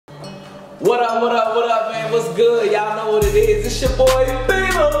What up, man? What's good? Y'all know what it is. It's your boy,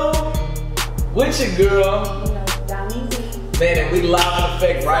 B.LOU. With your girl. You know, Domi. Man, and we live in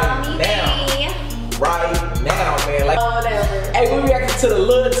effect right now. Right now, man. Like, whatever. Hey, we reacting to the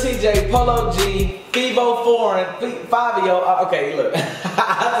Lil Tjay, Polo G, Fivio. Okay, look. I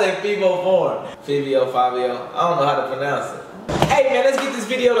say Fivio. I don't know how to pronounce it. Hey man, let's get this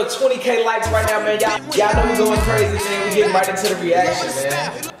video to 20K likes right now, man. Y'all know we going crazy, man. We getting right into the reaction,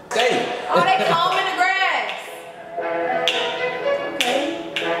 man. Hey. Oh, they combing the grass. Okay.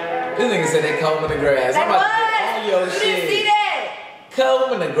 This nigga said they combing the grass. Like I'm about what? to get on your You shit. didn't see that?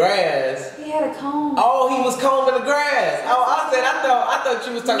 Combing the grass. He had a comb. Oh, he was combing the grass. Oh, I thought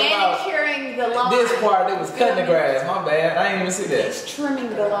you was talking about manicuring the lawn. this part. It was cutting the grass. My bad. I didn't even see that. He's trimming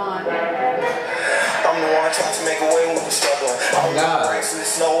the lawn. I'm the one trying to make a way when we struggling. Oh God. Breaks in the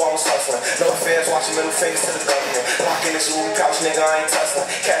snow, I was hustling. No fans watching, middle fingers to the government. Locking this Louis pouch, nigga, I ain't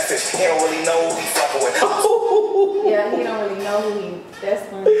tussling. Catfish, he don't really know who he fucking with. Yeah, he don't really know who he. That's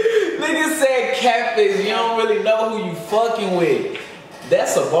one. Nigga said catfish. You don't really know who you fucking with.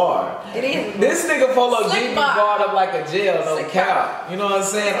 That's a bar. It is. This nigga Polo G be bar. barred up like a jail, no cap. You know what I'm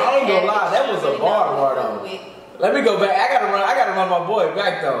saying? I ain't gonna lie, that was a bar though. Let me go back. I gotta run my boy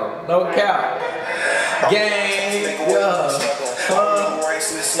back though. No cap. Gang. Yeah.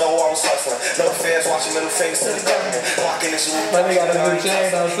 In the snow, I was hustling. No fans watching, middle fingers to the government. Locking this Louis pouch, But they got a new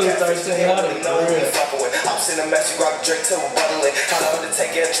chain on too, 1300. I'm sending a message, grab a drink till we bottle it. How to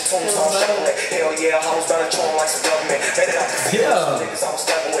undertake it, your tunes on shuffling. Hell yeah, I was bound to troll like some government. Made it out the field, niggas I was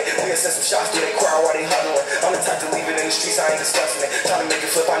stepping with. We had sent some shots through their crowd while they huddling. I'm the type to leave it in the streets, I ain't discussing it. Trying to make it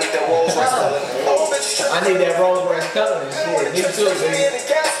flip, I need that Rolls Royce color. I need that Rolls Royce color and shit. Me too, baby.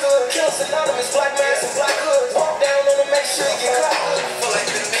 Kill synonymous, black man, some black hoods. Walk down on them, make sure you get caught.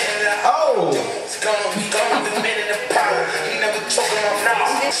 Oh! Gone the minute of power. He never choking off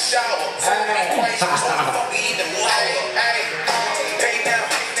now. Shower.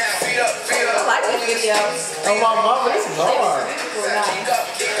 I like this video. Oh my mama, this is hard.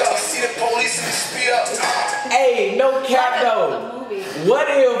 See the police and speed up. Hey, no cap though. What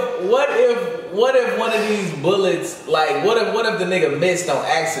if one of these bullets, like, what if the nigga missed on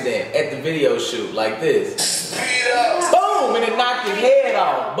accident at the video shoot like this? Boom! And it knocked his head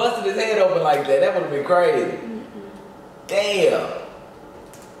off. Busted his head open like that. That would have been crazy. Damn.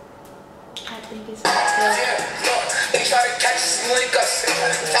 I think it's like They try to catch us and link us.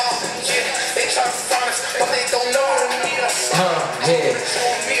 They try to find us, but they don't know how to meet us. Yeah.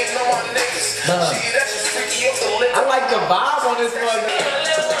 Me and know my niggas. See, that's just freaky up the lip. I like the vibe on this one.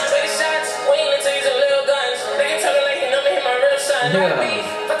 Yeah.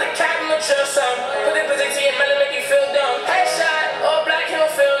 Put the cat in the chest, put the position and make you feel dumb. Headshot, all black, he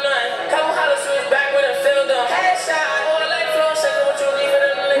don't feel none. Couple hollers to his back with a feel dumb. Headshot, all like flow, shaking what you leave it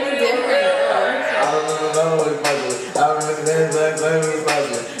in the lake.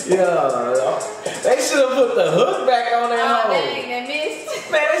 They should have put the hook back on that hole. dang, they missed.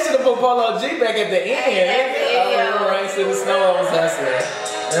 Man, they should have put Polo G back at the end. I remember race in the snow, I was hustling.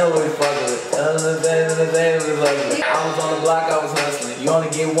 That was fucking with. I was on the block, I was hustling. You only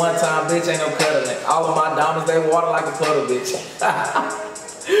get one time, bitch, ain't no cuddling. All of my diamonds, they water like a puddle, bitch.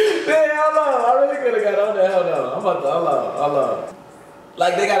 Man, hold on. I really could have got on there. Hold on. I'm about to, hold on.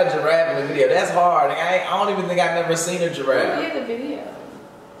 Like, they got a giraffe in the video. That's hard. I don't even think I've never seen a giraffe. Yeah, the video.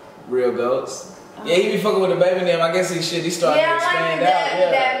 Real goats. Yeah, he be fucking with the baby name. I guess he started to expand out.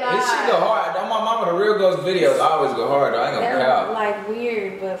 Yeah, this shit go hard. On my mama, the Real Ghost videos always go hard. Though. I ain't gonna count. Like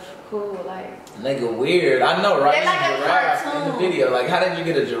weird, but cool. Like nigga, weird. I know, right? They're like a giraffe cartoon. in the video. Like, how did you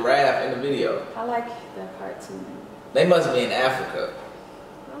get a giraffe in the video? I like the cartoon. They must be in Africa.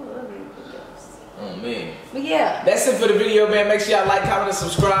 I love these videos. Oh man. But yeah. That's it for the video, man. Make sure y'all like, comment, and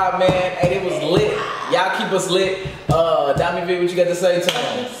subscribe, man. Hey, it was lit. Y'all keep us lit. Domi V, what you got to say to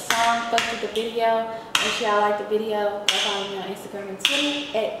them? Fuck with the video. Make sure y'all like the video. Go follow me on Instagram and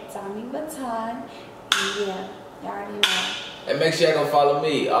Twitter at Domi Baton. And yeah, y'all already know. And make sure y'all go follow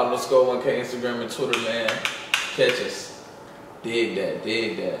me, _1K Instagram and Twitter, man. Catch us. Dig that,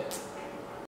 dig that.